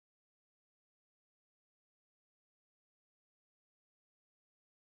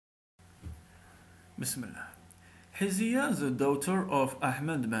Bismillah. Hiziya, the daughter of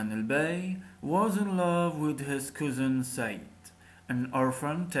Ahmed bin al-Bay, was in love with his cousin Said, an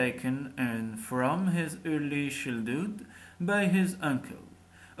orphan taken in from his early childhood by his uncle,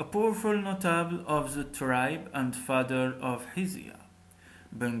 a powerful notable of the tribe and father of Hiziya.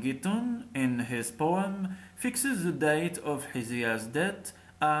 Bengiton, in his poem, fixes the date of Hiziya's death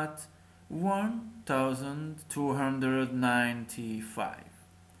at 1295.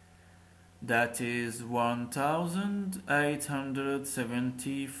 That is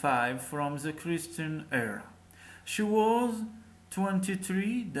 1875 from the Christian era. She was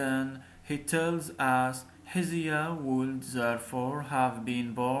 23 then. He tells us Hiziya would therefore have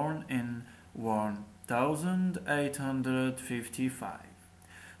been born in 1855.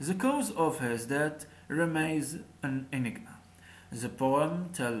 The cause of his death remains an enigma. The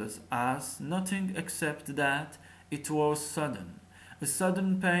poem tells us nothing except that it was sudden. A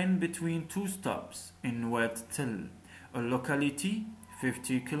sudden pain between two stops in Wet Till, a locality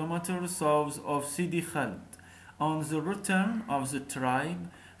 50 kilometers south of Sidi Khaled, on the return of the tribe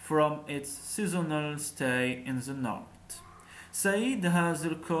from its seasonal stay in the north. Said has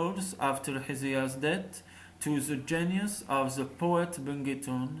recourse after Hiziya's death to the genius of the poet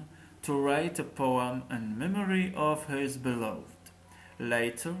Bengiton to write a poem in memory of his beloved.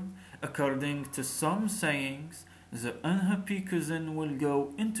 Later, according to some sayings, the unhappy cousin will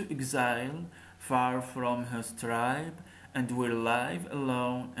go into exile far from his tribe and will live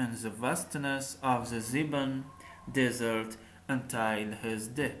alone in the vastness of the Ziban desert until his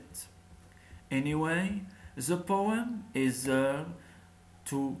death. Anyway, the poem is there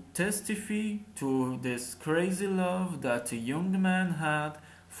to testify to this crazy love that a young man had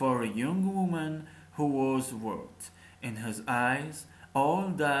for a young woman who was worth, in his eyes, all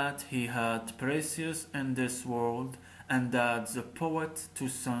that he had precious in this world, and that the poet too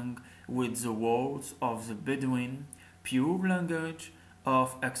sung with the words of the Bedouin, pure language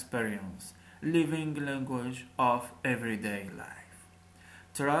of experience, living language of everyday life.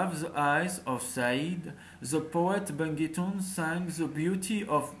 Through the eyes of Said, the poet Bengiton sang the beauty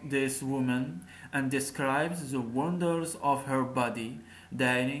of this woman and describes the wonders of her body,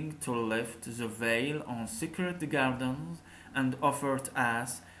 daring to lift the veil on secret gardens and offered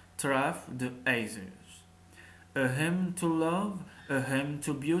us through the ages. A hymn to love, a hymn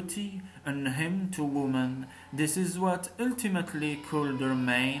to beauty, a hymn to woman, this is what ultimately could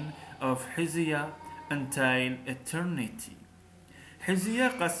remain of Hiziya until eternity.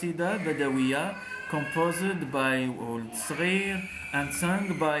 Hiziya Qasida Badawiya, composed by Old Sghir and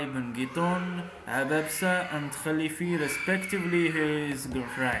sung by Bengiton, Ababsa and Khalifi respectively, his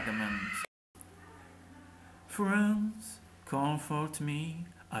fragment. Friends, comfort me,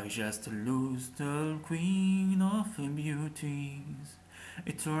 I just lose the queen of beauties.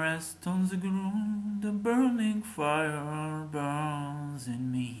 It rests on the ground, a burning fire burns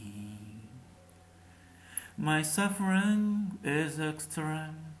in me. My suffering is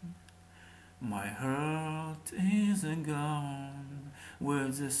extreme, my heart is gone.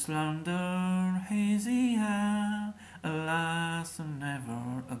 With the slender Hiziya, alas,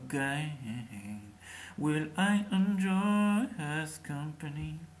 never again will I enjoy his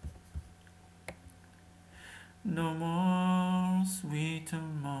company. No more sweeter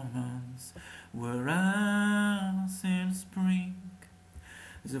moments, whereas in spring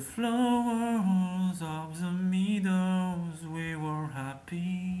the flowers of the meadows we were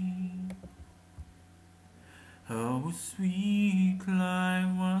happy. How sweet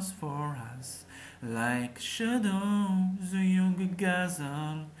life was for us, like shadows the young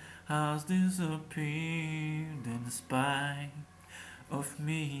gazelle has disappeared in spite of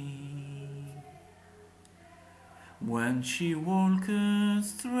me. When she walked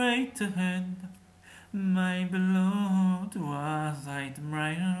straight ahead, my beloved was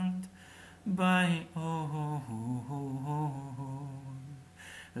admired by all,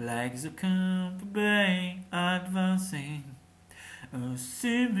 like the camp bay advancing, a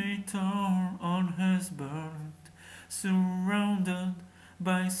scimitar on his bird, surrounded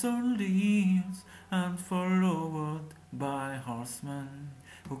by soldiers and followed by horsemen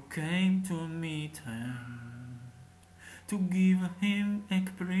who came to meet him, to give him a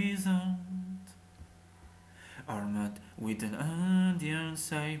present. Armed with an Indian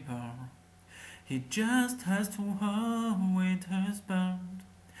saber, he just has to hold with his band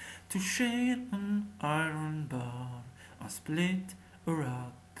to share an iron bar and split a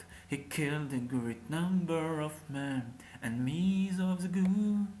rock. He killed a great number of men, enemies of the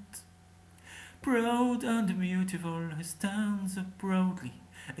good. Proud and beautiful he stands up proudly.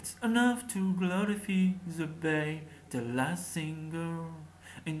 It's enough to glorify the bay, the last singer,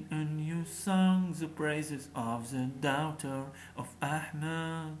 in a new song the praises of the daughter of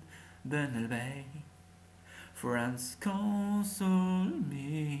Ahmed Ben al-Bey. France, console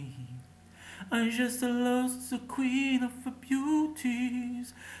me. I just lost the queen of the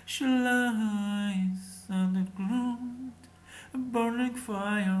beauties. She lies underground, a burning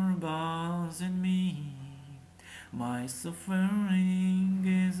fire burns in me. My suffering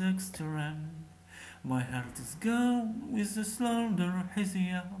is extreme. My heart is gone with the slaughter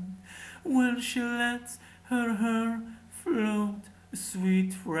Hiziya, when she lets her hair float, a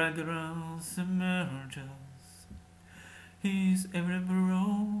sweet fragrance emerges. His every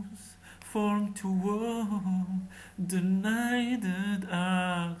rose formed to woe, the knighted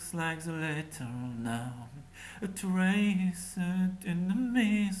arcs like the letter now, traced in the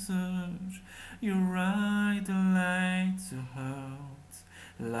message. You write the light to heart,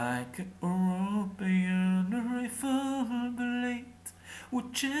 like a European rifle bullet,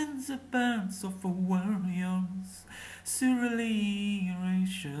 which ends the bands of warriors, surely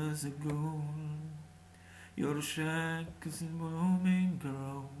reaches a goal. Your shack is booming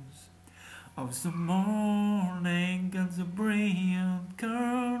grows of the morning and the brilliant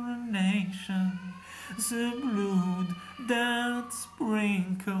coronation, the blood that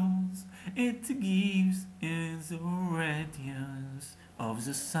sprinkles it gives in the radiance of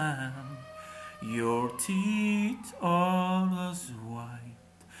the sun. Your teeth are as white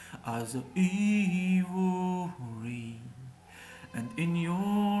as the ivory, and in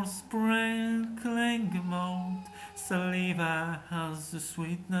your sprinkling mouth saliva has the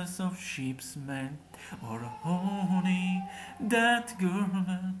sweetness of sheep's milk or honey that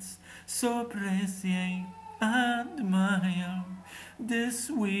gourmets so appreciate, admire. The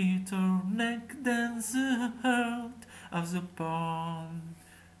sweeter neck than the heart of the palm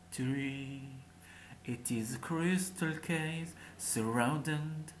tree. It is a crystal case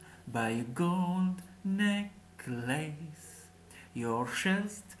surrounded by a gold necklace. Your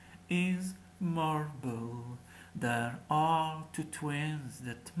chest is marble. There are two twins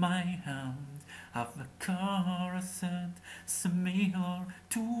that my hands have caressed, similar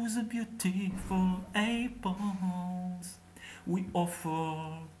to the beautiful apples we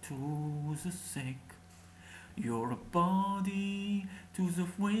offer to the sick. Your body to the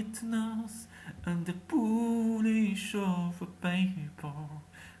witness and the polish of a paper,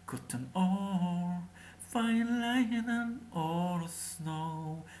 cotton or fine linen or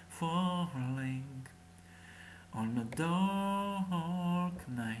snow falling on a dark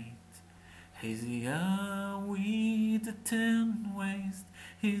night. Hiziya with a thin waist,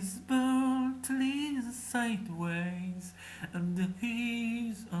 his belt leans sideways, and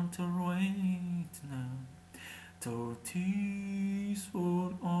his underweight now. 30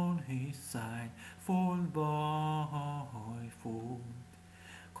 fall on his side, fall by foot.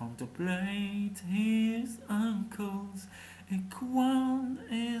 Contemplate his ankles, each one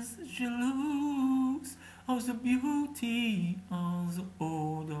is jealous of the beauty of the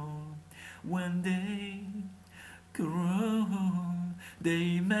odor. When they grow,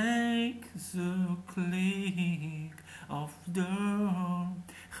 they make the click of the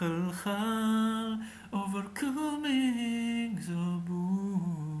khal overcoming the